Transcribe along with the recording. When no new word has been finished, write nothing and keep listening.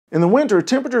In the winter,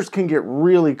 temperatures can get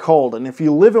really cold, and if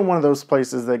you live in one of those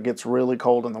places that gets really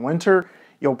cold in the winter,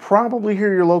 you'll probably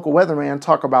hear your local weatherman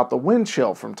talk about the wind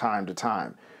chill from time to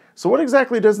time. So what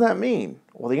exactly does that mean?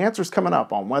 Well, the answer's coming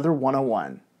up on Weather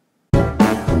 101.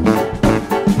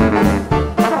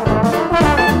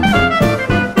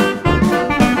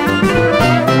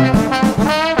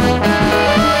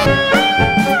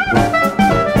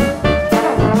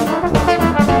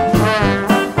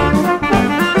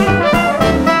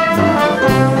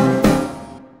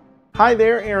 Hi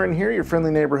there, Aaron here, your friendly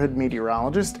neighborhood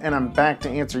meteorologist, and I'm back to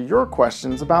answer your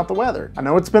questions about the weather. I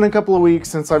know it's been a couple of weeks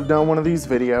since I've done one of these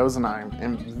videos, and I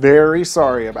am very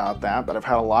sorry about that, but I've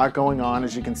had a lot going on.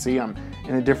 As you can see, I'm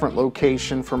in a different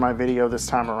location for my video this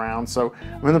time around, so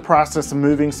I'm in the process of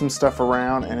moving some stuff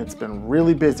around, and it's been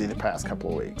really busy the past couple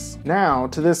of weeks. Now,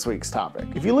 to this week's topic.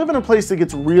 If you live in a place that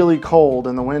gets really cold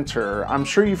in the winter, I'm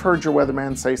sure you've heard your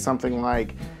weatherman say something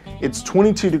like, "It's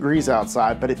 22 degrees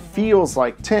outside, but it feels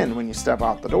like 10 when you step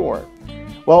out the door."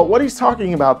 Well, what he's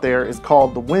talking about there is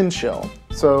called the wind chill.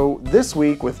 So this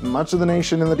week, with much of the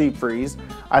nation in the deep freeze,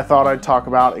 I thought I'd talk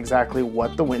about exactly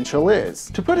what the wind chill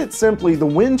is. To put it simply, the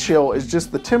wind chill is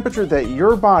just the temperature that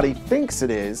your body thinks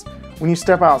it is when you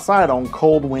step outside on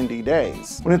cold, windy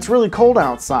days. When it's really cold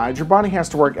outside, your body has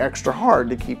to work extra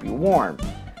hard to keep you warm.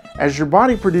 As your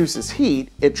body produces heat,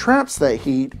 it traps that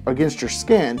heat against your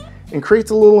skin and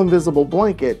creates a little invisible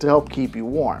blanket to help keep you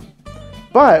warm.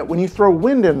 But when you throw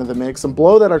wind into the mix and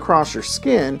blow that across your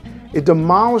skin, it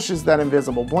demolishes that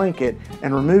invisible blanket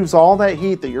and removes all that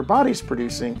heat that your body's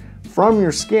producing from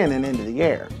your skin and into the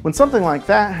air. When something like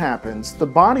that happens, the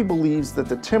body believes that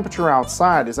the temperature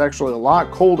outside is actually a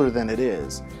lot colder than it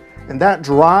is, and that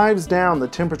drives down the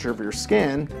temperature of your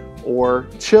skin or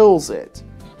chills it.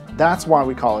 That's why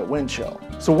we call it wind chill.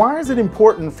 So why is it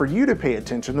important for you to pay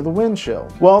attention to the wind chill?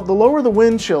 Well, the lower the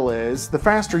wind chill is, the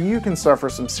faster you can suffer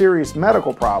some serious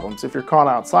medical problems if you're caught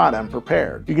outside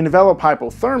unprepared. You can develop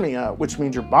hypothermia, which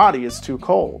means your body is too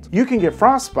cold. You can get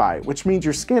frostbite, which means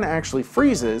your skin actually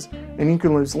freezes and you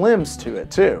can lose limbs to it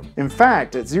too. In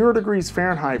fact, at 0 degrees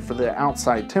Fahrenheit for the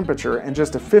outside temperature and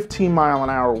just a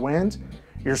 15-mile-an-hour wind,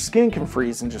 your skin can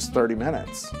freeze in just 30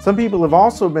 minutes. Some people have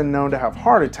also been known to have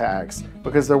heart attacks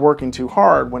because they're working too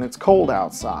hard when it's cold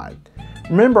outside.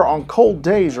 Remember, on cold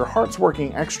days, your heart's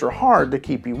working extra hard to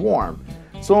keep you warm.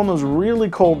 So on those really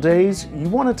cold days, you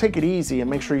want to take it easy and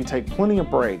make sure you take plenty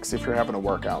of breaks if you're having to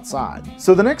work outside.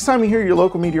 So the next time you hear your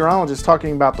local meteorologist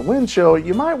talking about the wind chill,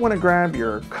 you might want to grab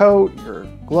your coat, your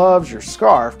gloves, your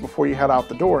scarf before you head out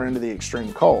the door into the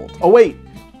extreme cold. Oh wait,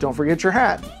 don't forget your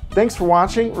hat. Thanks for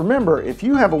watching. Remember, if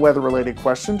you have a weather-related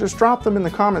question, just drop them in the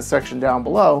comment section down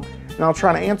below, and I'll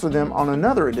try to answer them on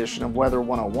another edition of Weather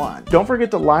 101. Don't forget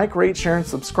to like, rate, share, and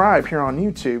subscribe here on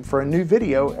YouTube for a new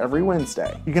video every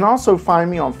Wednesday. You can also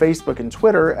find me on Facebook and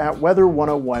Twitter at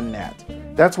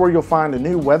Weather101net. That's where you'll find a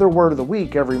new weather word of the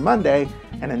week every Monday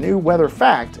and a new weather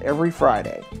fact every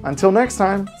Friday. Until next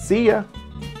time, see ya!